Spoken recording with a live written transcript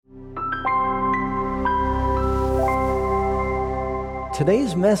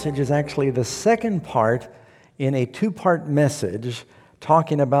today's message is actually the second part in a two-part message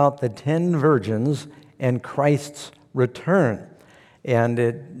talking about the 10 virgins and Christ's return. And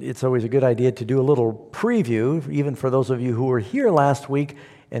it's always a good idea to do a little preview, even for those of you who were here last week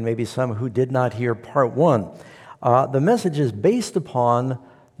and maybe some who did not hear part one. The message is based upon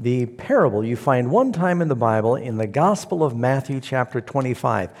the parable you find one time in the Bible in the Gospel of Matthew chapter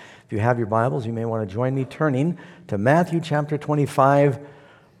 25. If you have your Bibles, you may want to join me turning to Matthew chapter 25,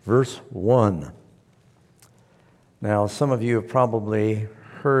 verse 1. Now, some of you have probably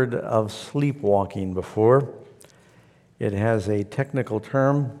heard of sleepwalking before. It has a technical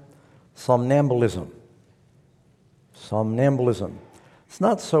term, somnambulism. Somnambulism. It's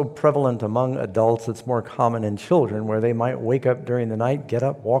not so prevalent among adults. It's more common in children, where they might wake up during the night, get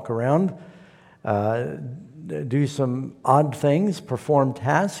up, walk around, do some odd things, perform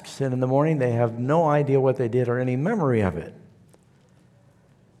tasks, and in the morning they have no idea what they did or any memory of it.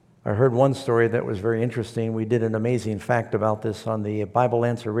 I heard one story that was very interesting. We did an amazing fact about this on the Bible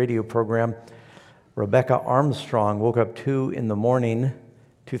Answer radio program. Rebecca Armstrong woke up 2 a.m,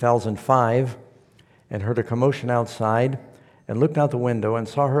 2005, and heard a commotion outside, and looked out the window and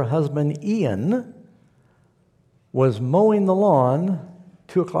saw her husband Ian was mowing the lawn,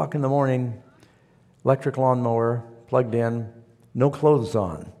 2 o'clock in the morning, electric lawnmower, plugged in, no clothes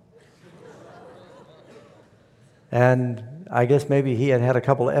on. And I guess maybe he had a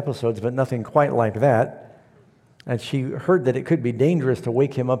couple of episodes, but nothing quite like that. And she heard that it could be dangerous to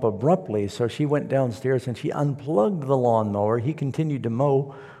wake him up abruptly, so she went downstairs and she unplugged the lawnmower. He continued to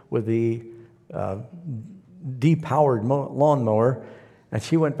mow with the depowered lawnmower, and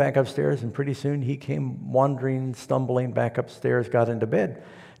she went back upstairs, and pretty soon he came wandering, stumbling back upstairs, got into bed.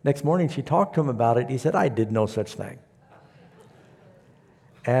 Next morning she talked to him about it. He said, "I did no such thing."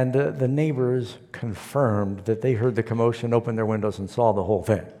 And the neighbors confirmed that they heard the commotion, opened their windows, and saw the whole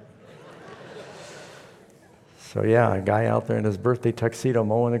thing. So yeah, a guy out there in his birthday tuxedo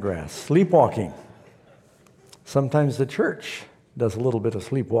mowing the grass. Sleepwalking. Sometimes the church does a little bit of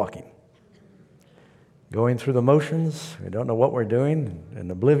sleepwalking. Going through the motions, we don't know what we're doing,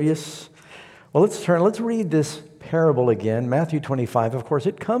 and oblivious. Well, let's read this parable again, Matthew 25. Of course,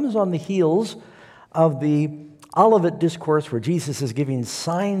 it comes on the heels of the Olivet Discourse, where Jesus is giving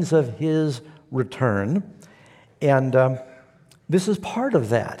signs of his return. And this is part of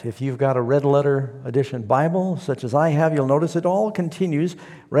that. If you've got a red letter edition Bible, such as I have, you'll notice it all continues.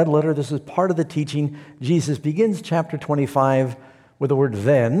 Red letter, this is part of the teaching. Jesus begins chapter 25 with the word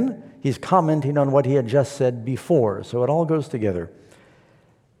then. He's commenting on what he had just said before. So it all goes together.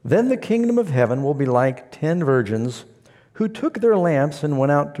 Then the kingdom of heaven will be like 10 virgins who took their lamps and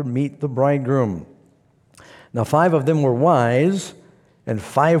went out to meet the bridegroom. Now 5 of them were wise, and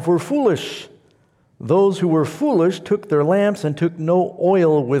 5 were foolish. Those who were foolish took their lamps and took no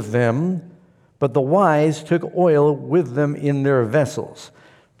oil with them, but the wise took oil with them in their vessels.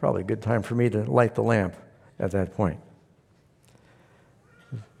 Probably a good time for me to light the lamp at that point.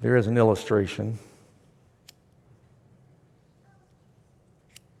 There is an illustration.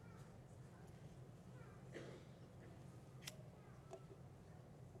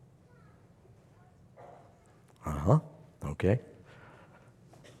 Okay.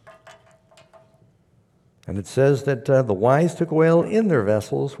 And it says that the wise took oil in their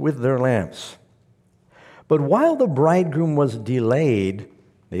vessels with their lamps. But while the bridegroom was delayed,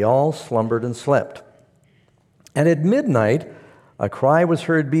 they all slumbered and slept. And at midnight, a cry was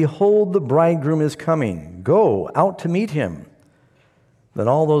heard, "Behold, the bridegroom is coming. Go out to meet him." Then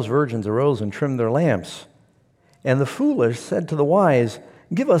all those virgins arose and trimmed their lamps. And the foolish said to the wise,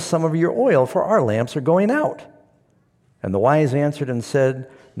 "Give us some of your oil, for our lamps are going out." And the wise answered and said,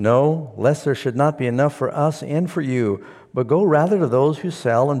 "No, lest there should not be enough for us and for you, but go rather to those who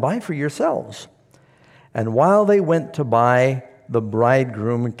sell and buy for yourselves." And while they went to buy, the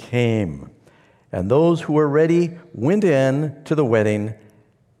bridegroom came. And those who were ready went in to the wedding,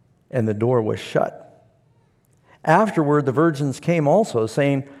 and the door was shut. Afterward, the virgins came also,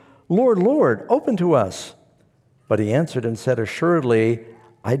 saying, "Lord, Lord, open to us." But he answered and said, "Assuredly,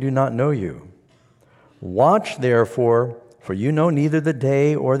 I do not know you. Watch therefore, for you know neither the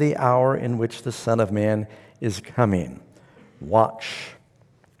day or the hour in which the Son of Man is coming." Watch.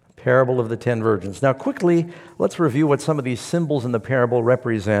 Parable of the 10 virgins. Now quickly, let's review what some of these symbols in the parable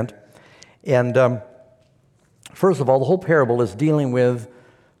represent. And first of all, the whole parable is dealing with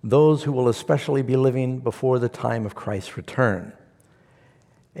those who will especially be living before the time of Christ's return.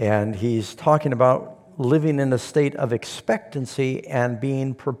 And he's talking about living in a state of expectancy and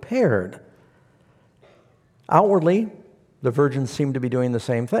being prepared. Outwardly, the virgins seem to be doing the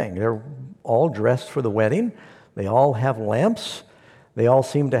same thing. They're all dressed for the wedding. They all have lamps. They all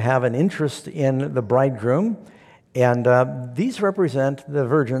seem to have an interest in the bridegroom, and these represent the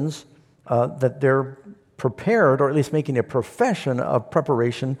virgins that they're prepared, or at least making a profession of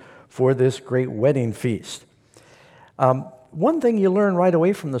preparation for this great wedding feast. One thing you learn right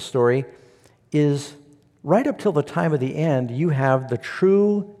away from the story is right up till the time of the end, you have the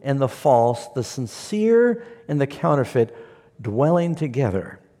true and the false, the sincere and the counterfeit dwelling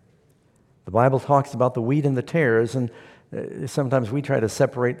together. The Bible talks about the wheat and the tares, and sometimes we try to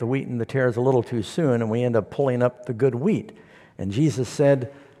separate the wheat and the tares a little too soon, and we end up pulling up the good wheat. And Jesus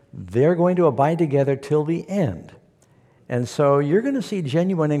said, they're going to abide together till the end. And so you're going to see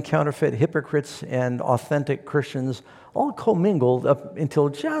genuine and counterfeit hypocrites and authentic Christians all commingled up until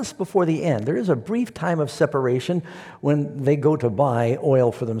just before the end. There is a brief time of separation when they go to buy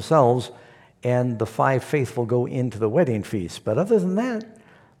oil for themselves, and the 5 faithful go into the wedding feast. But other than that,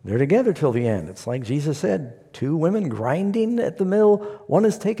 they're together till the end. It's like Jesus said, 2 women grinding at the mill, one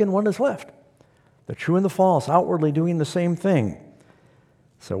is taken, one is left. The true and the false, outwardly doing the same thing.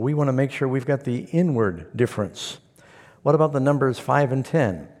 So we want to make sure we've got the inward difference. What about the numbers 5 and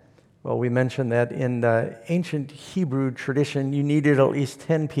 10? Well, we mentioned that in ancient Hebrew tradition, you needed at least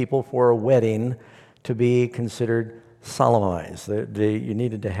 10 people for a wedding to be considered solemnized. You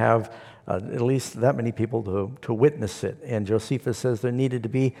needed to have at least that many people to witness it. And Josephus says there needed to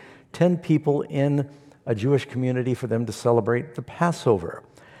be 10 people in a Jewish community for them to celebrate the Passover.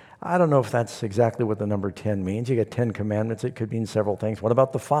 I don't know if that's exactly what the number 10 means. You get 10 commandments. It could mean several things. What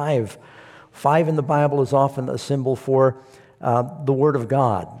about the 5? 5 in the Bible is often a symbol for the Word of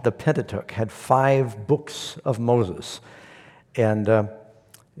God. The Pentateuch had 5 books of Moses. And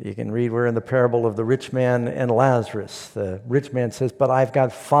you can read, we're in the parable of the rich man and Lazarus. The rich man says, but I've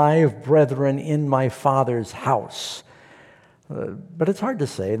got 5 brethren in my Father's house. But it's hard to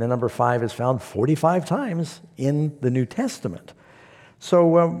say. The number 5 is found 45 times in the New Testament.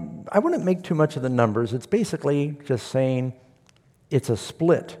 So I wouldn't make too much of the numbers. It's basically just saying it's a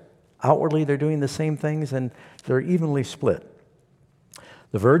split. Outwardly, they're doing the same things, and they're evenly split.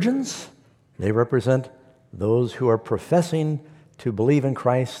 The virgins, they represent those who are professing to believe in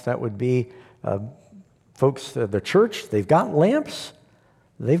Christ. That would be folks, the church. They've got lamps.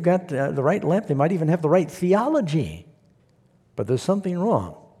 They've got the right lamp. They might even have the right theology. But there's something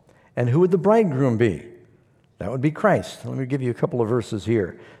wrong. And who would the bridegroom be? That would be Christ. Let me give you a couple of verses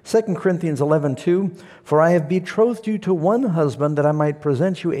here. 2 Corinthians 11:2, for I have betrothed you to one husband that I might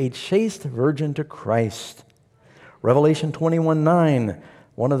present you a chaste virgin to Christ. Revelation 21:9,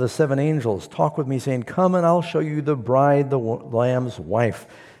 one of the 7 angels talk with me saying, come and I'll show you the bride, the Lamb's wife.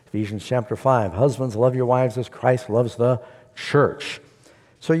 Ephesians chapter 5, husbands, love your wives as Christ loves the church.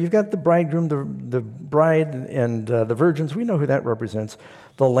 So you've got the bridegroom, the bride, and the virgins. We know who that represents.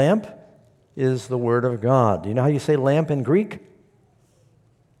 The lamp is the Word of God. Do you know how you say lamp in Greek?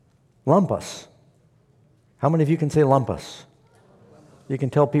 Lampos. How many of you can say lampos? You can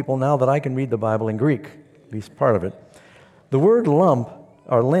tell people now that I can read the Bible in Greek, at least part of it. The word lump,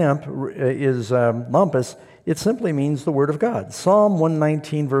 or lamp, is lampos. It simply means the Word of God. Psalm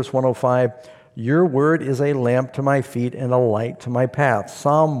 119, verse 105, your word is a lamp to my feet and a light to my path.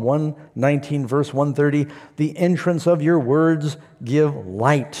 Psalm 119, verse 130, the entrance of your words give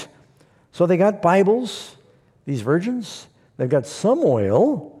light. So they got Bibles, these virgins. They've got some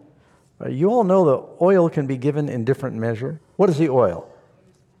oil. You all know the oil can be given in different measure. What is the oil?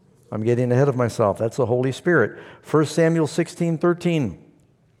 I'm getting ahead of myself. That's the Holy Spirit. 1 Samuel 16:13.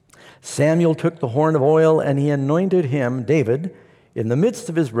 Samuel took the horn of oil and he anointed him, David, in the midst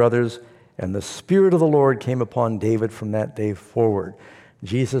of his brothers, and the Spirit of the Lord came upon David from that day forward.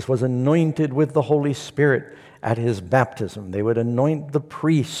 Jesus was anointed with the Holy Spirit at his baptism. They would anoint the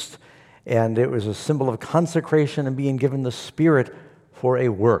priest, and it was a symbol of consecration and being given the Spirit for a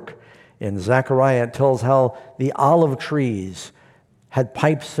work. In Zechariah, it tells how the olive trees had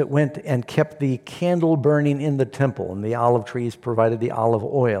pipes that went and kept the candle burning in the temple, and the olive trees provided the olive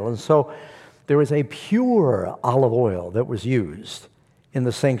oil. And so there was a pure olive oil that was used in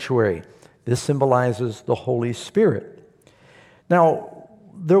the sanctuary. This symbolizes the Holy Spirit. Now,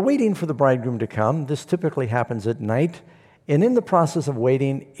 they're waiting for the bridegroom to come. This typically happens at night. And in the process of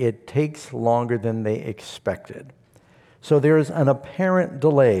waiting, it takes longer than they expected. So there's an apparent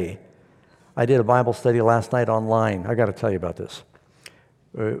delay. I did a Bible study last night online. I got to tell you about this.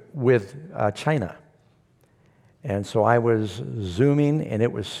 With China. And so I was Zooming, and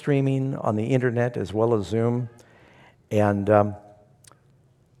it was streaming on the internet as well as Zoom. And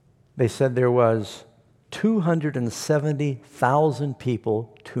they said there was 270,000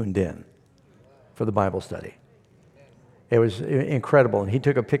 people tuned in for the Bible study. It was incredible. And he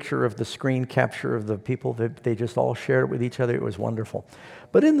took a picture of the screen capture of the people that they just all shared it with each other. It was wonderful.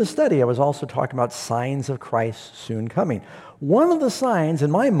 But in the study, I was also talking about signs of Christ soon coming. One of the signs in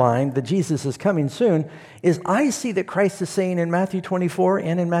my mind that Jesus is coming soon is I see that Christ is saying in Matthew 24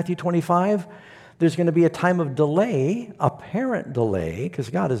 and in Matthew 25, there's going to be a time of delay, apparent delay, because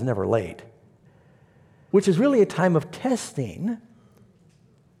God is never late, which is really a time of testing.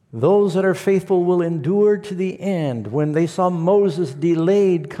 Those that are faithful will endure to the end. When they saw Moses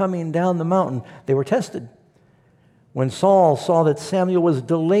delayed coming down the mountain, they were tested. When Saul saw that Samuel was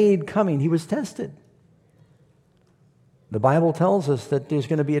delayed coming, he was tested. The Bible tells us that there's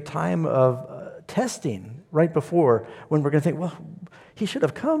going to be a time of testing right before when we're going to think, well, he should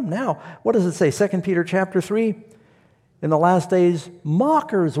have come now. What does it say? 2 Peter chapter 3? In the last days,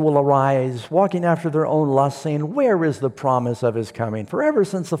 mockers will arise, walking after their own lusts, saying, where is the promise of his coming? For ever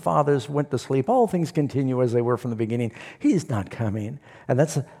since the fathers went to sleep, all things continue as they were from the beginning. He's not coming. And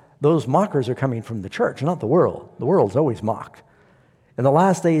those mockers are coming from the church, not the world. The world's always mocked. In the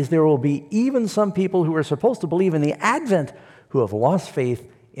last days, there will be even some people who are supposed to believe in the Advent who have lost faith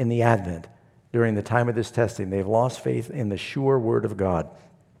in the Advent during the time of this testing. They've lost faith in the sure word of God.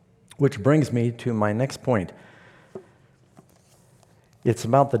 Which brings me to my next point. It's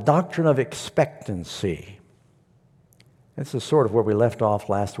about the doctrine of expectancy. This is sort of where we left off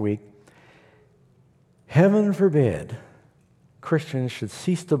last week. Heaven forbid Christians should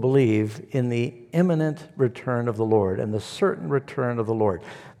cease to believe in the imminent return of the Lord and the certain return of the Lord.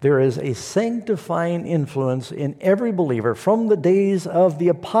 There is a sanctifying influence in every believer from the days of the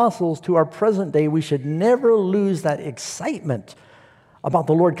apostles to our present day. We should never lose that excitement about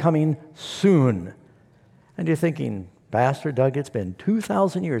the Lord coming soon. And you're thinking, Pastor Doug, it's been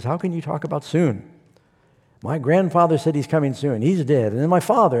 2,000 years. How can you talk about soon? My grandfather said he's coming soon. He's dead. And then my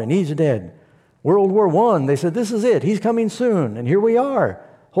father, and he's dead. World War I, they said, this is it. He's coming soon. And here we are.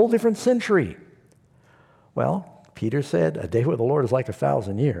 Whole different century. Well, Peter said, a day with the Lord is like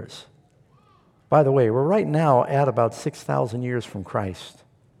 1,000 years. By the way, we're right now at about 6,000 years from Christ.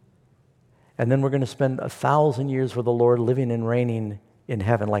 And then we're going to spend 1,000 years with the Lord living and reigning in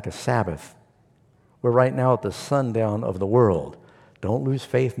heaven like a Sabbath. We're right now at the sundown of the world. Don't lose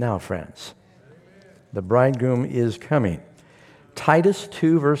faith now, friends. The bridegroom is coming. Titus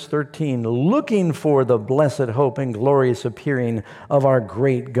 2, verse 13, looking for the blessed hope and glorious appearing of our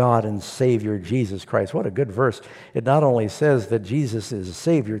great God and Savior, Jesus Christ. What a good verse. It not only says that Jesus is a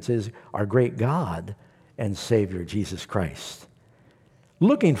Savior, it says our great God and Savior, Jesus Christ.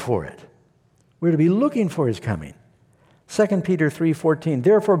 Looking for it. We're to be looking for his coming. 2 Peter 3:14,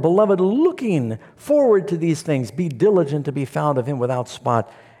 therefore, beloved, looking forward to these things, be diligent to be found of him without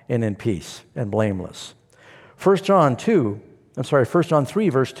spot and in peace and blameless. 1 John 3,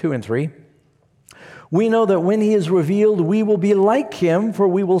 verse 2 and 3. We know that when he is revealed, we will be like him, for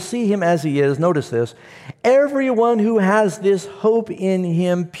we will see him as he is. Notice this. Everyone who has this hope in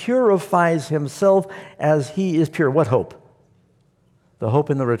him purifies himself as he is pure. What hope? The hope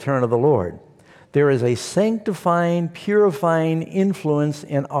in the return of the Lord. There is a sanctifying, purifying influence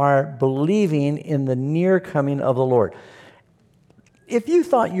in our believing in the near coming of the Lord. If you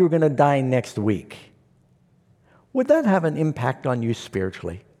thought you were going to die next week, would that have an impact on you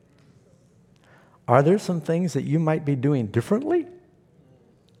spiritually? Are there some things that you might be doing differently?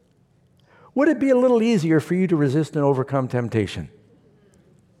 Would it be a little easier for you to resist and overcome temptation?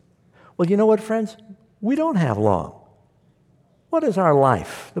 Well, you know what, friends? We don't have long. What is our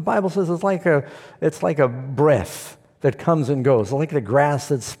life? The Bible says it's like a breath that comes and goes. It's like the grass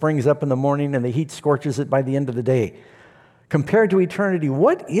that springs up in the morning and the heat scorches it by the end of the day. Compared to eternity,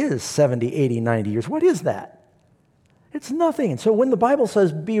 what is 70, 80, 90 years? What is that? It's nothing. So when the Bible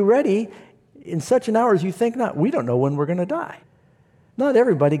says be ready in such an hour as you think not, we don't know when we're going to die. Not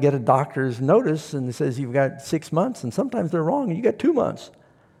everybody get a doctor's notice and it says you've got 6 months, and sometimes they're wrong and you got 2 months.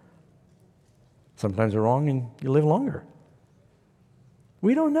 Sometimes they're wrong and you live longer.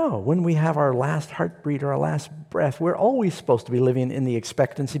 We don't know when we have our last heartbeat or our last breath. We're always supposed to be living in the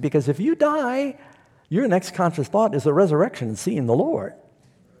expectancy, because if you die, your next conscious thought is the resurrection and seeing the Lord.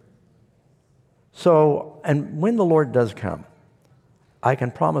 So, and when the Lord does come, I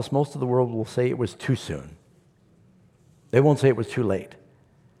can promise most of the world will say it was too soon. They won't say it was too late.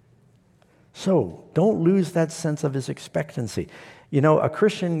 So, don't lose that sense of his expectancy. You know, a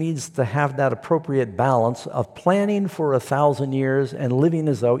Christian needs to have that appropriate balance of planning for 1,000 years and living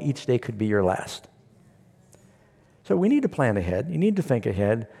as though each day could be your last. So we need to plan ahead. You need to think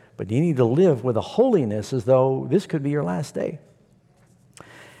ahead, but you need to live with a holiness as though this could be your last day.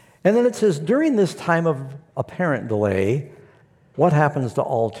 And then it says, during this time of apparent delay, what happens to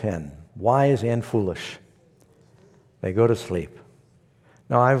all 10, wise and foolish? They go to sleep.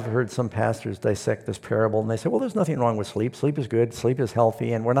 Now, I've heard some pastors dissect this parable, and they say, well, there's nothing wrong with sleep. Sleep is good. Sleep is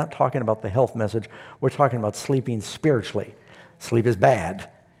healthy. And we're not talking about the health message. We're talking about sleeping spiritually. Sleep is bad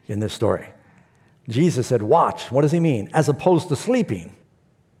in this story. Jesus said, watch. What does he mean? As opposed to sleeping.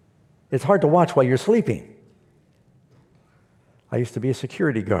 It's hard to watch while you're sleeping. I used to be a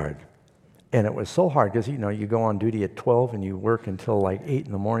security guard, and it was so hard because, you go on duty at 12 and you work until like 8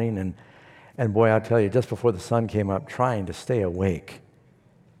 in the morning, and boy, I'll tell you, just before the sun came up, trying to stay awake.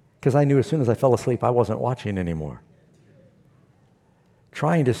 Because I knew as soon as I fell asleep, I wasn't watching anymore.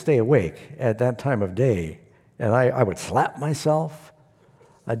 Trying to stay awake at that time of day, and I would slap myself.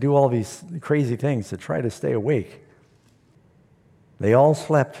 I'd do all these crazy things to try to stay awake. They all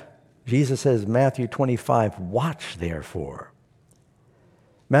slept. Jesus says, Matthew 25, watch therefore.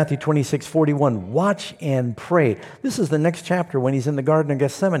 Matthew 26:41, watch and pray. This is the next chapter when he's in the Garden of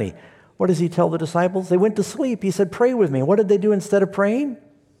Gethsemane. What does he tell the disciples? They went to sleep. He said, pray with me. What did they do instead of praying?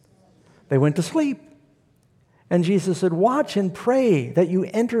 They went to sleep. And Jesus said, watch and pray that you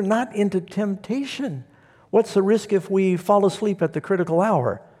enter not into temptation. What's the risk if we fall asleep at the critical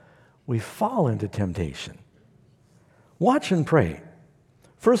hour? We fall into temptation. Watch and pray.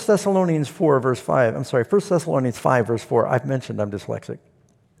 1 Thessalonians 5, verse 4. I've mentioned I'm dyslexic.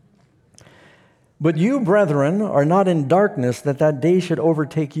 But you, brethren, are not in darkness that day should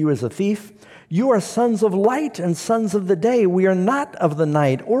overtake you as a thief. You are sons of light and sons of the day. We are not of the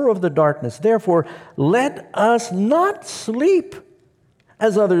night or of the darkness. Therefore, let us not sleep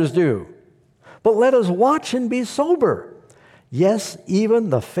as others do, but let us watch and be sober. Yes,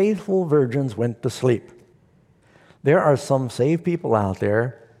 even the faithful virgins went to sleep. There are some saved people out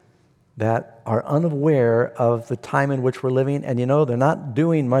there that are unaware of the time in which we're living, and they're not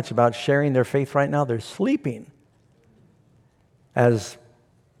doing much about sharing their faith right now. They're sleeping as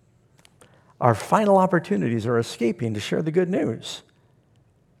our final opportunities are escaping to share the good news.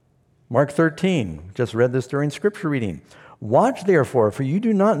 Mark 13, just read this during scripture reading. Watch therefore, for you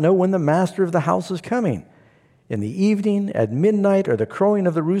do not know when the master of the house is coming, in the evening, at midnight, or the crowing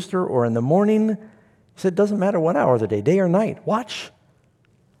of the rooster, or in the morning. He said, it doesn't matter what hour of the day or night. Watch.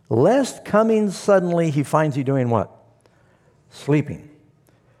 Lest coming suddenly he finds you doing what? Sleeping.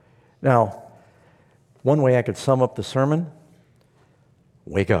 Now, one way I could sum up the sermon,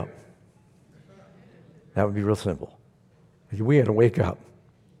 wake up. That would be real simple. We had to wake up.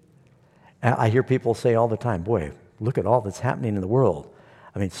 I hear people say all the time, boy, look at all that's happening in the world.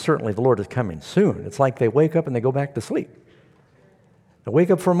 I mean, certainly the Lord is coming soon. It's like they wake up and they go back to sleep. They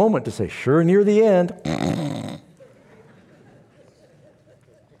wake up for a moment to say, sure, near the end.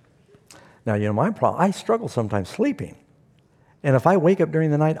 Now, my problem, I struggle sometimes sleeping. And if I wake up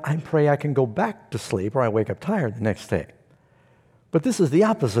during the night, I pray I can go back to sleep, or I wake up tired the next day. But this is the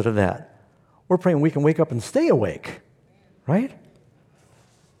opposite of that. We're praying we can wake up and stay awake, right?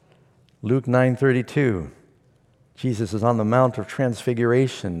 Luke 9:32, Jesus is on the Mount of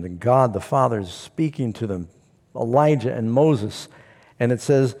Transfiguration. And God the Father is speaking to them, Elijah and Moses. And it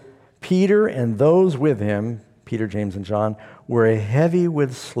says, Peter and those with him, Peter, James, and John, were heavy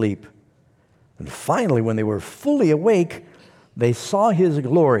with sleep. And finally, when they were fully awake, they saw his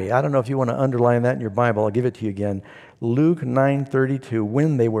glory. I don't know if you want to underline that in your Bible. I'll give it to you again. Luke 9:32,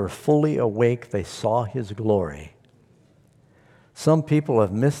 when they were fully awake, they saw his glory. Some people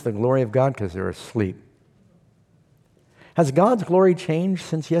have missed the glory of God because they're asleep. Has God's glory changed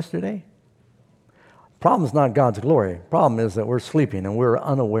since yesterday? Problem is not God's glory. Problem is that we're sleeping and we're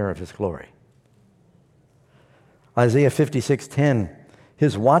unaware of his glory. Isaiah 56:10,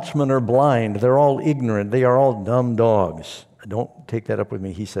 his watchmen are blind. They're all ignorant. They are all dumb dogs. Don't take that up with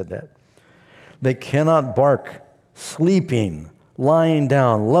me. He said that. They cannot bark, sleeping, lying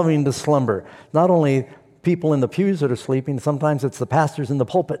down, loving to slumber. Not only people in the pews that are sleeping, sometimes it's the pastors in the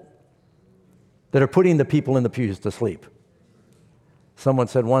pulpit that are putting the people in the pews to sleep. Someone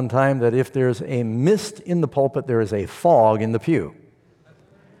said one time that if there's a mist in the pulpit, there is a fog in the pew.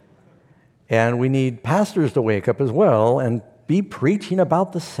 And we need pastors to wake up as well and be preaching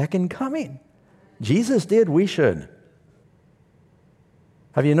about the second coming. Jesus did, we should.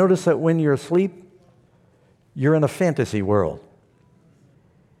 Have you noticed that when you're asleep, you're in a fantasy world?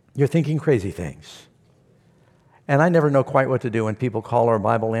 You're thinking crazy things. And I never know quite what to do when people call our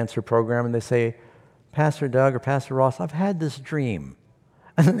Bible Answer program and they say, Pastor Doug or Pastor Ross, I've had this dream.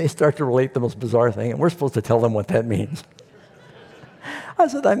 And then they start to relate the most bizarre thing, and we're supposed to tell them what that means. I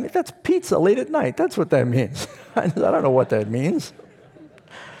said, that's pizza late at night. That's what that means. I said, I don't know what that means.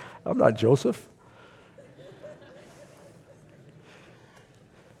 I'm not Joseph.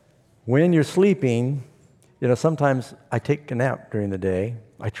 When you're sleeping, sometimes I take a nap during the day.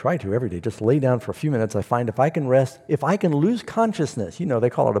 I try to every day. Just lay down for a few minutes. I find if I can rest, if I can lose consciousness, they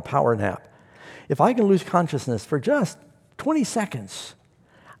call it a power nap. If I can lose consciousness for just 20 seconds,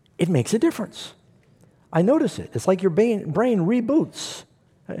 it makes a difference. I notice it. It's like your brain reboots.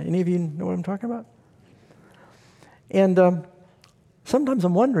 Any of you know what I'm talking about? And sometimes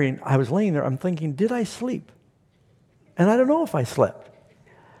I'm wondering, I was laying there, I'm thinking, did I sleep? And I don't know if I slept.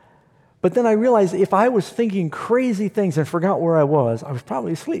 But then I realized if I was thinking crazy things and forgot where I was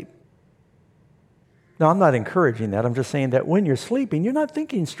probably asleep. Now, I'm not encouraging that. I'm just saying that when you're sleeping, you're not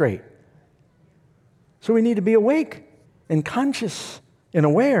thinking straight. So we need to be awake and conscious and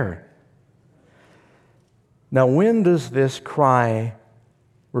aware. Now, when does this cry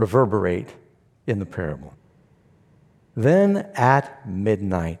reverberate in the parable? Then at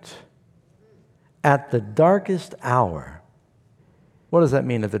midnight, at the darkest hour. What does that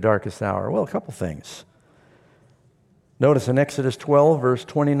mean at the darkest hour? Well, a couple things. Notice in Exodus 12, verse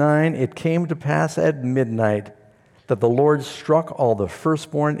 29, it came to pass at midnight that the Lord struck all the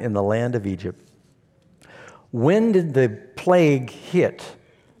firstborn in the land of Egypt. When did the plague hit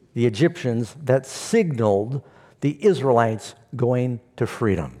the Egyptians that signaled the Israelites going to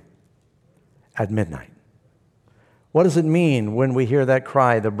freedom? At midnight. What does it mean when we hear that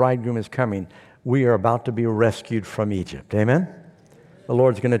cry, the bridegroom is coming? We are about to be rescued from Egypt. Amen? The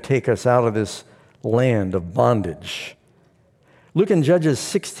Lord's going to take us out of this land of bondage. Look in Judges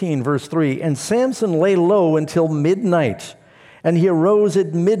 16, verse 3. And Samson lay low until midnight. And he arose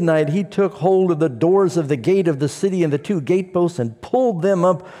at midnight. He took hold of the doors of the gate of the city and the two gateposts and pulled them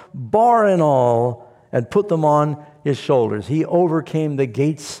up, bar and all, and put them on his shoulders. He overcame the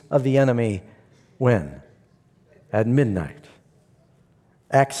gates of the enemy. When? At midnight.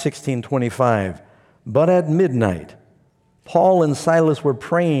 Acts 16:25. But at midnight, Paul and Silas were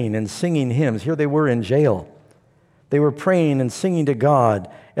praying and singing hymns. Here they were in jail. They were praying and singing to God,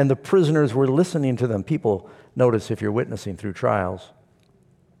 and the prisoners were listening to them. People, notice if you're witnessing through trials.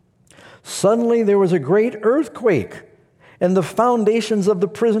 Suddenly there was a great earthquake, and the foundations of the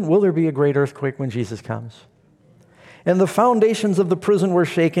prison. Will there be a great earthquake when Jesus comes? And the foundations of the prison were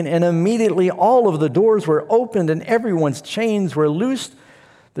shaken, and immediately all of the doors were opened, and everyone's chains were loosed.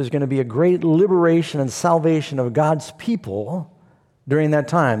 There's going to be a great liberation and salvation of God's people during that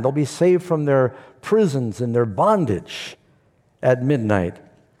time. They'll be saved from their prisons and their bondage at midnight. It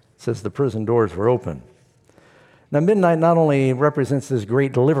says the prison doors were open. Now, midnight not only represents this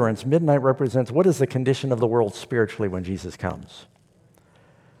great deliverance, midnight represents what is the condition of the world spiritually when Jesus comes.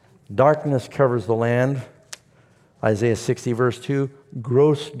 Darkness covers the land. Isaiah 60, verse 2,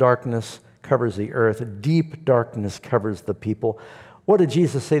 gross darkness covers the earth. Deep darkness covers the people. What did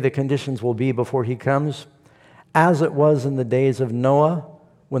Jesus say the conditions will be before he comes? As it was in the days of Noah,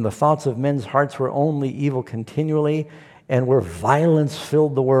 when the thoughts of men's hearts were only evil continually, and where violence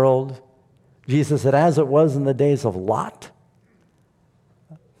filled the world. Jesus said, as it was in the days of Lot.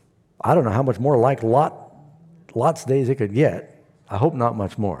 I don't know how much more like Lot's days it could get. I hope not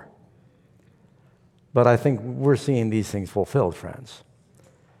much more. But I think we're seeing these things fulfilled, friends.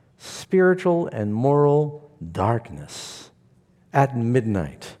 Spiritual and moral darkness at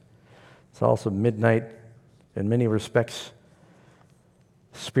midnight. It's also midnight in many respects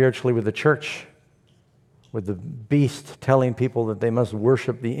spiritually with the church, with the beast telling people that they must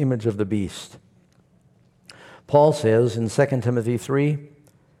worship the image of the beast. Paul says in 2 Timothy 3,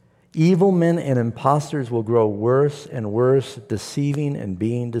 evil men and impostors will grow worse and worse, deceiving and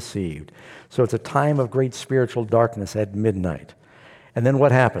being deceived. So it's a time of great spiritual darkness at midnight. And then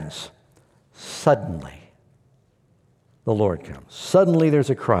what happens? Suddenly, the Lord comes. Suddenly there's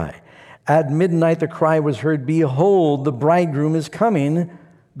a cry. At midnight the cry was heard, behold, the bridegroom is coming.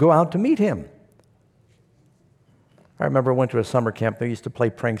 Go out to meet him. I remember I went to a summer camp. They used to play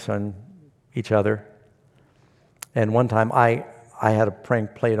pranks on each other. And one time I had a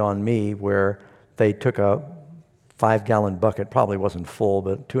prank played on me where they took a 5-gallon bucket, probably wasn't full,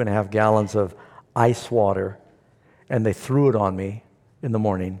 but 2.5 gallons of ice water, and they threw it on me in the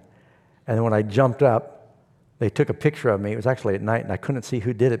morning. And then when I jumped up, they took a picture of me. It was actually at night, and I couldn't see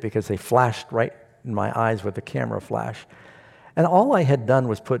who did it because they flashed right in my eyes with the camera flash. And all I had done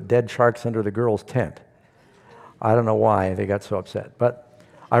was put dead sharks under the girls' tent. I don't know why they got so upset. But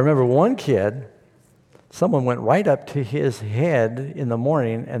I remember one kid, someone went right up to his head in the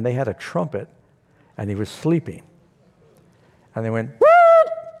morning, and they had a trumpet, and he was sleeping. And they went,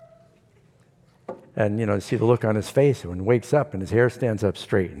 "Whoop!" And, you see the look on his face when he wakes up and his hair stands up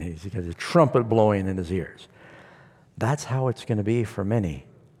straight, and he's got a trumpet blowing in his ears. That's how it's going to be for many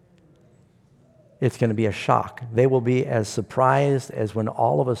It's going to be a shock. They will be as surprised as when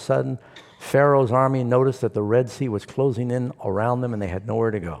all of a sudden Pharaoh's army noticed that the Red Sea was closing in around them and they had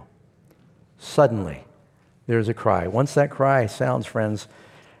nowhere to go. Suddenly, there's a cry. Once that cry sounds, friends,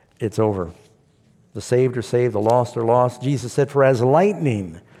 it's over. The saved are saved, the lost are lost. Jesus said, "For as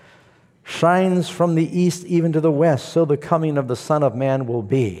lightning shines from the east even to the west, so the coming of the Son of Man will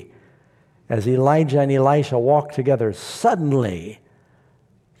be." As Elijah and Elisha walked together, suddenly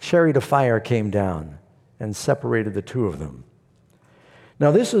chariot of fire came down and separated the two of them.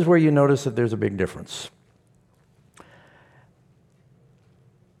 Now, this is where you notice that there's a big difference.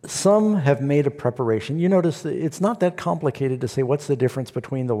 Some have made a preparation. You notice that it's not that complicated to say what's the difference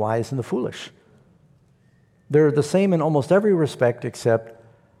between the wise and the foolish. They're the same in almost every respect, except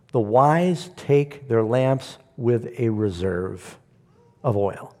the wise take their lamps with a reserve of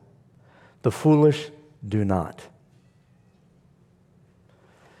oil. The foolish do not.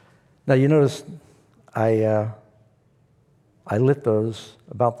 Now, you notice I lit those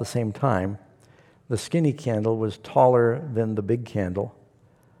about the same time. The skinny candle was taller than the big candle.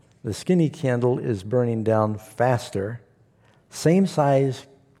 The skinny candle is burning down faster. Same size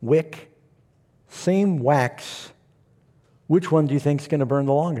wick, same wax. Which one do you think is going to burn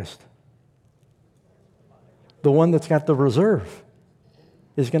the longest? The one that's got the reserve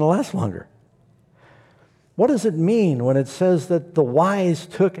is going to last longer. What does it mean when it says that the wise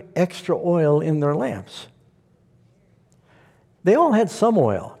took extra oil in their lamps? They all had some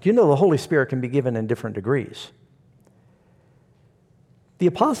oil. Do you know the Holy Spirit can be given in different degrees? The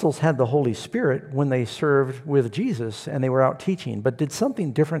apostles had the Holy Spirit when they served with Jesus and they were out teaching, but did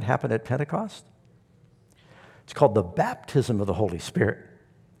something different happen at Pentecost? It's called the baptism of the Holy Spirit.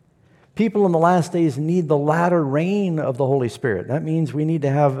 People in the last days need the latter rain of the Holy Spirit. That means we need to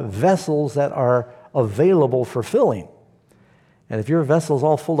have vessels that are available for filling. And if your vessel's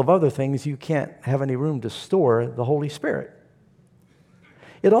all full of other things, you can't have any room to store the Holy Spirit.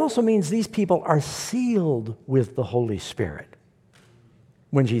 It also means these people are sealed with the Holy Spirit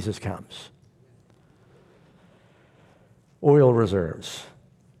when Jesus comes. Oil reserves.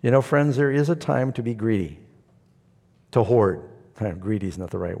 You know, friends, there is a time to be greedy, to hoard. Greedy is not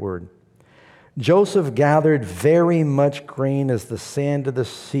the right word. Joseph gathered very much grain as the sand of the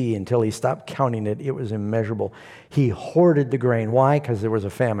sea until he stopped counting it. It was immeasurable. He hoarded the grain. Why? Because there was a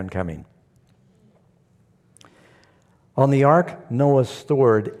famine coming. On the ark, Noah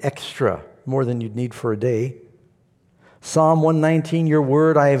stored extra, more than you'd need for a day. Psalm 119, your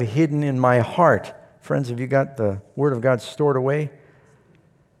word I have hidden in my heart. Friends, have you got the word of God stored away?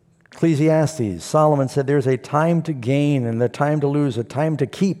 Ecclesiastes, Solomon said there's a time to gain and a time to lose, a time to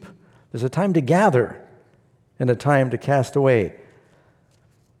keep. There's a time to gather and a time to cast away.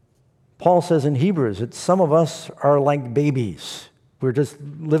 Paul says in Hebrews that some of us are like babies. We're just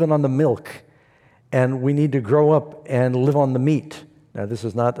living on the milk, and we need to grow up and live on the meat. Now, this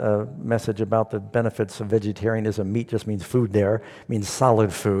is not a message about the benefits of vegetarianism. Meat just means food there. It means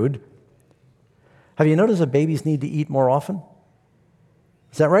solid food. Have you noticed that babies need to eat more often?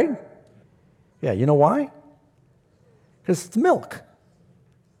 Is that right? Yeah, you know why? Because it's milk.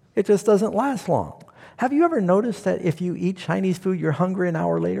 It just doesn't last long. Have you ever noticed that if you eat Chinese food, you're hungry an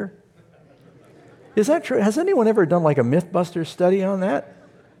hour later? Is that true? Has anyone ever done like a Mythbusters study on that?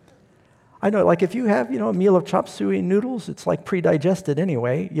 I know, like if you have, a meal of chop suey noodles, it's like pre-digested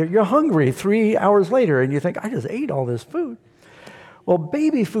anyway. You're hungry 3 hours later and you think, I just ate all this food. Well,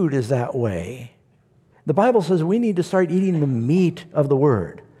 baby food is that way. The Bible says we need to start eating the meat of the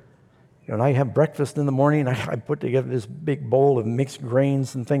Word. And I have breakfast in the morning, I put together this big bowl of mixed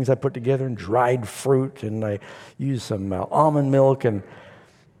grains and things I put together and dried fruit, and I use some almond milk, and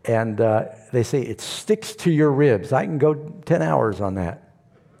they say it sticks to your ribs. I can go 10 hours on that.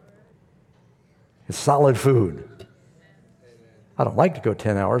 It's solid food. I don't like to go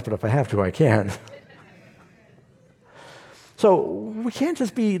 10 hours, but if I have to, I can. So we can't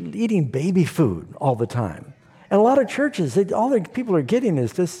just be eating baby food all the time. And a lot of churches, all the people are getting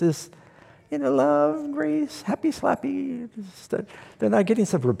is this love, grace, happy, slappy. They're not getting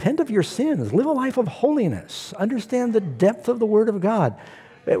stuff. Repent of your sins. Live a life of holiness. Understand the depth of the Word of God.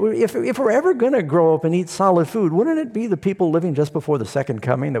 If we're ever going to grow up and eat solid food, wouldn't it be the people living just before the second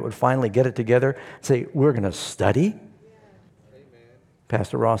coming that would finally get it together and say, we're going to study?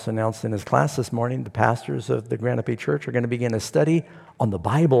 Pastor Ross announced in his class this morning, the pastors of the Granite Church are going to begin a study on the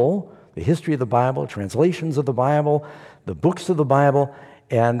Bible, the history of the Bible, translations of the Bible, the books of the Bible,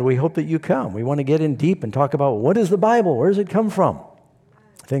 and we hope that you come. We want to get in deep and talk about what is the Bible? Where does it come from?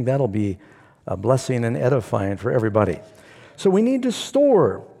 I think that'll be a blessing and edifying for everybody. So we need to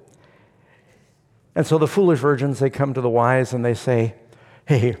store. And so the foolish virgins, they come to the wise and they say,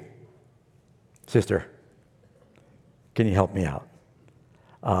 hey, Sister, can you help me out?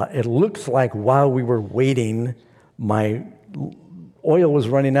 It looks like while we were waiting, my oil was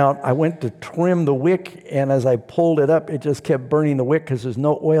running out. I went to trim the wick, and as I pulled it up, it just kept burning the wick because there's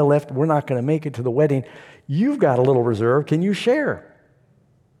no oil left. We're not going to make it to the wedding. You've got a little reserve. Can you share?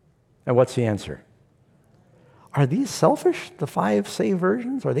 And what's the answer? Are these selfish, the 5 saved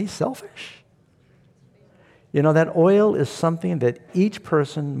virgins? Are they selfish? You know, that oil is something that each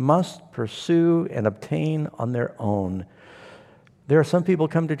person must pursue and obtain on their own. There are some people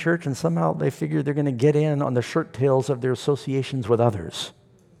come to church and somehow they figure they're going to get in on the shirt tails of their associations with others.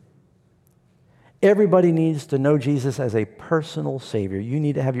 Everybody needs to know Jesus as a personal Savior. You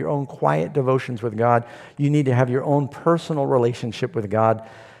need to have your own quiet devotions with God. You need to have your own personal relationship with God.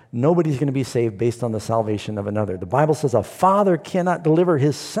 Nobody's going to be saved based on the salvation of another. The Bible says a father cannot deliver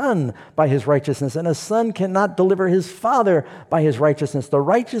his son by his righteousness, and a son cannot deliver his father by his righteousness. The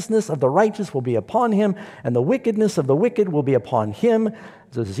righteousness of the righteous will be upon him, and the wickedness of the wicked will be upon him.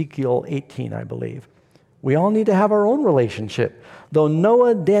 It's Ezekiel 18, I believe. We all need to have our own relationship. Though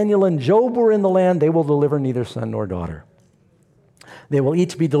Noah, Daniel, and Job were in the land, they will deliver neither son nor daughter. They will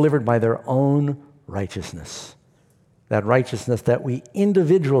each be delivered by their own righteousness. That righteousness that we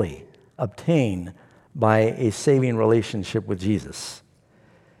individually obtain by a saving relationship with Jesus.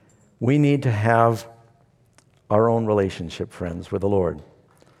 We need to have our own relationship, friends, with the Lord.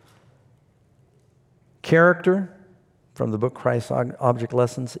 Character, from the book Christ's Object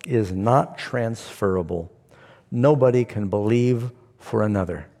Lessons, is not transferable. Nobody can believe for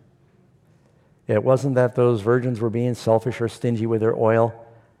another. It wasn't that those virgins were being selfish or stingy with their oil.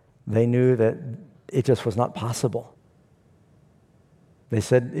 They knew that it just was not possible. They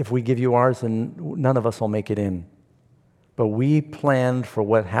said, if we give you ours, then none of us will make it in. But we planned for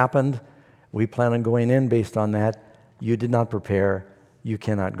what happened. We plan on going in based on that. You did not prepare. You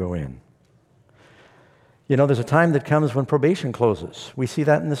cannot go in. You know, there's a time that comes when probation closes. We see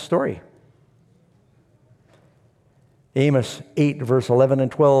that in this story. Amos 8, verse 11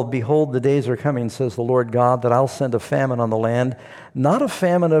 and 12, "Behold, the days are coming, says the Lord God, that I'll send a famine on the land, not a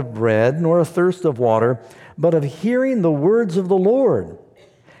famine of bread, nor a thirst of water, but of hearing the words of the Lord.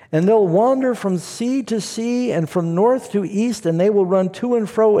 And they'll wander from sea to sea and from north to east, and they will run to and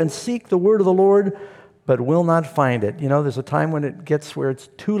fro and seek the word of the Lord, but will not find it." You know, there's a time when it gets where it's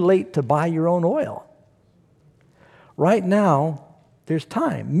too late to buy your own oil. Right now, there's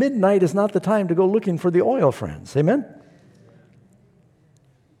time. Midnight is not the time to go looking for the oil, friends. Amen?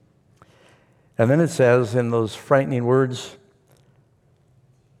 And then it says in those frightening words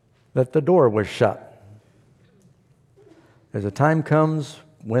that the door was shut. There's a time comes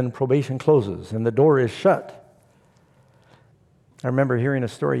when probation closes and the door is shut. I remember hearing a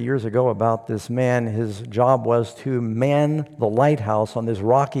story years ago about this man. His job was to man the lighthouse on this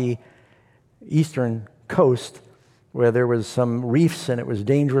rocky eastern coast where there was some reefs and it was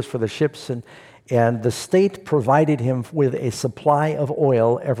dangerous for the ships, and the state provided him with a supply of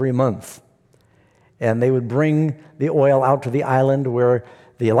oil every month. And they would bring the oil out to the island where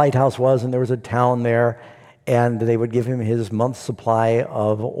the lighthouse was, and there was a town there, and they would give him his month's supply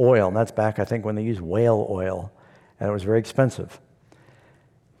of oil. And that's back, I think, when they used whale oil, and it was very expensive.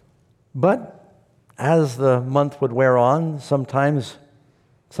 But as the month would wear on, sometimes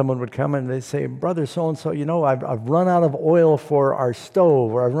someone would come and they'd say, "Brother so-and-so, you know, I've run out of oil for our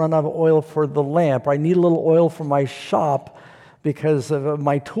stove, or I've run out of oil for the lamp, or I need a little oil for my shop because of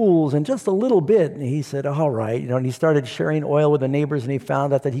my tools, and just a little bit." And he said, "All right." You know, and he started sharing oil with the neighbors, and he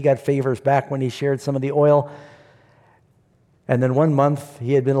found out that he got favors back when he shared some of the oil. And then one month,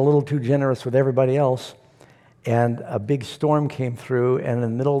 he had been a little too generous with everybody else, and a big storm came through, and in the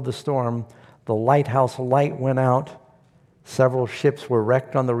middle of the storm, the lighthouse light went out. Several ships were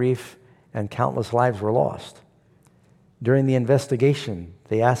wrecked on the reef, and countless lives were lost. During the investigation,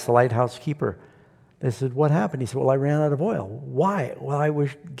 they asked the lighthouse keeper, they said, "What happened?" He said, "Well, I ran out of oil." "Why?" "Well, I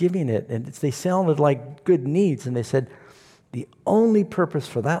was giving it." And they sounded like good needs. And they said, the only purpose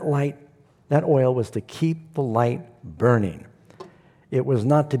for that light, that oil, was to keep the light burning. It was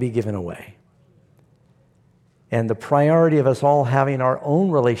not to be given away. And the priority of us all having our own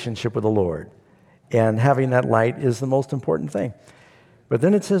relationship with the Lord and having that light is the most important thing. But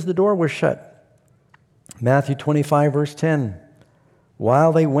then it says the door was shut. Matthew 25, verse 10.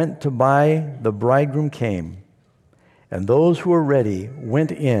 "While they went to buy, the bridegroom came, and those who were ready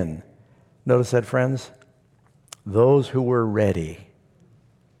went in." Notice that, friends? Those who were ready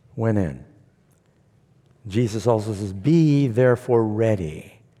went in. Jesus also says, "Be ye therefore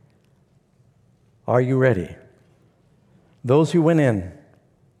ready." Are you ready? Those who went in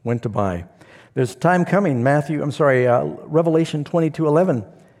went to buy. There's a time coming, Revelation 22:11.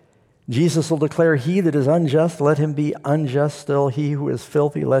 Jesus will declare, he that is unjust, let him be unjust still. He who is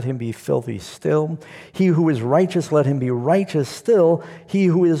filthy, let him be filthy still. He who is righteous, let him be righteous still. He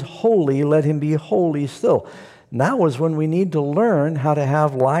who is holy, let him be holy still. Now is when we need to learn how to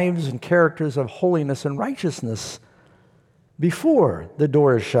have lives and characters of holiness and righteousness before the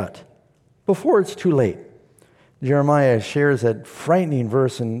door is shut, before it's too late. Jeremiah shares that frightening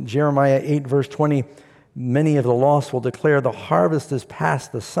verse in Jeremiah 8, verse 20. Many of the lost will declare, the harvest is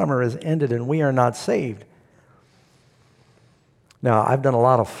past, the summer is ended, and we are not saved. Now, I've done a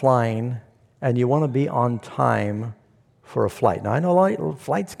lot of flying, and you want to be on time for a flight. Now, I know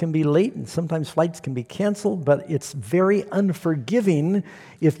flights can be late, and sometimes flights can be canceled, but it's very unforgiving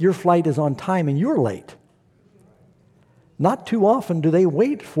if your flight is on time and you're late. Not too often do they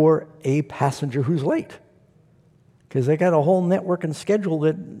wait for a passenger who's late, because they got a whole network and schedule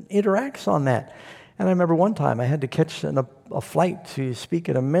that interacts on that. And I remember one time I had to catch a flight to speak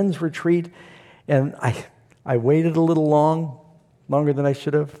at a men's retreat, and I waited a little longer than I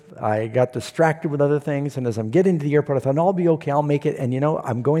should have. I got distracted with other things, and as I'm getting to the airport, I thought, no, I'll be okay, I'll make it. And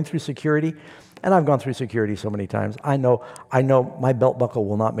I'm going through security, and I've gone through security so many times. I know my belt buckle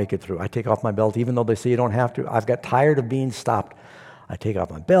will not make it through. I take off my belt, even though they say you don't have to. I've got tired of being stopped. I take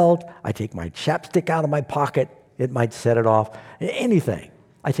off my belt, I take my chapstick out of my pocket, it might set it off, anything.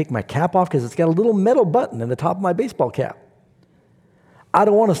 I take my cap off because it's got a little metal button in the top of my baseball cap. I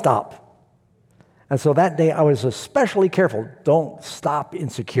don't want to stop. And so that day I was especially careful. Don't stop in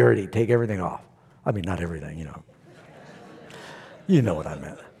security. Take everything off. I mean, not everything, You know what I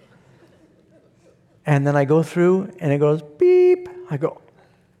meant. And then I go through and it goes beep.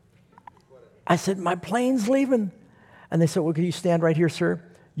 I said, my plane's leaving. And they said, well, can you stand right here, sir?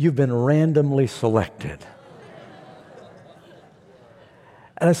 You've been randomly selected.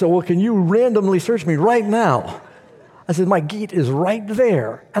 And I said, well, can you randomly search me right now? I said, my gate is right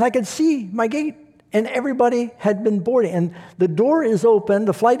there. And I could see my gate, and everybody had been boarding. And the door is open,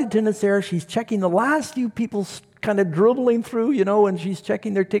 the flight attendant's there, she's checking the last few people kind of dribbling through, and she's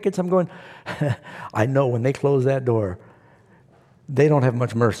checking their tickets. I'm going, I know when they close that door, they don't have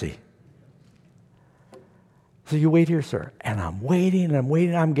much mercy. So you wait here, sir. And I'm waiting, and I'm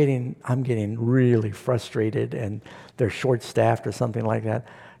waiting. I'm getting really frustrated, and they're short-staffed or something like that.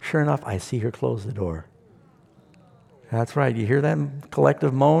 Sure enough, I see her close the door. That's right. You hear that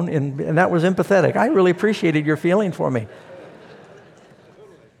collective moan? And that was empathetic. I really appreciated your feeling for me.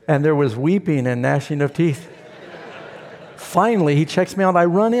 And there was weeping and gnashing of teeth. Finally, he checks me out. I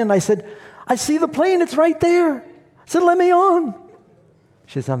run in. I said, I see the plane. It's right there. I said, let me on.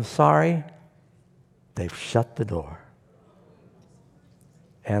 She says, I'm sorry. They've shut the door.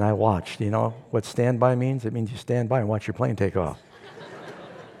 And I watched. You know what standby means? It means you stand by and watch your plane take off.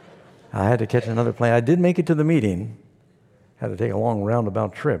 I had to catch another plane. I did make it to the meeting. Had to take a long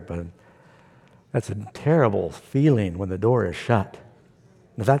roundabout trip, but that's a terrible feeling when the door is shut.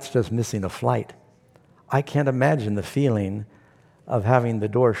 Now, that's just missing a flight. I can't imagine the feeling of having the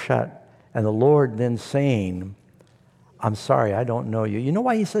door shut and the Lord then saying, I'm sorry, I don't know you. You know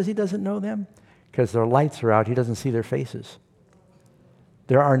why he says he doesn't know them? Because their lights are out. He doesn't see their faces.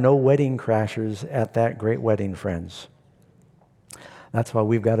 There are no wedding crashers at that great wedding, friends. That's why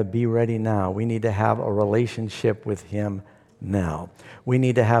we've got to be ready now. We need to have a relationship with him now. We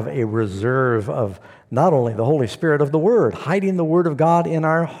need to have a reserve of not only the Holy Spirit, of the Word, hiding the Word of God in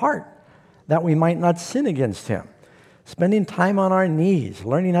our heart, that we might not sin against him. Spending time on our knees,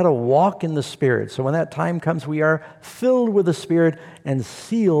 learning how to walk in the Spirit. So when that time comes, we are filled with the Spirit and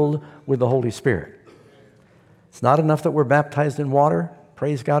sealed with the Holy Spirit. It's not enough that we're baptized in water.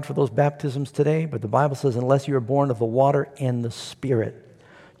 Praise God for those baptisms today. But the Bible says, unless you are born of the water and the Spirit,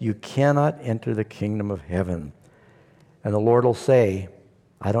 you cannot enter the kingdom of heaven. And the Lord will say,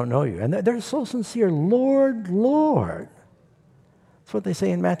 I don't know you. And they're so sincere, Lord, Lord. That's what they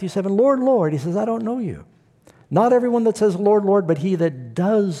say in Matthew 7, Lord, Lord. He says, I don't know you. Not everyone that says, Lord, Lord, but he that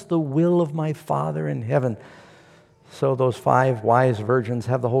does the will of my Father in heaven. So those 5 wise virgins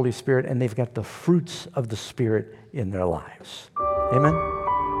have the Holy Spirit, and they've got the fruits of the Spirit in their lives. Amen?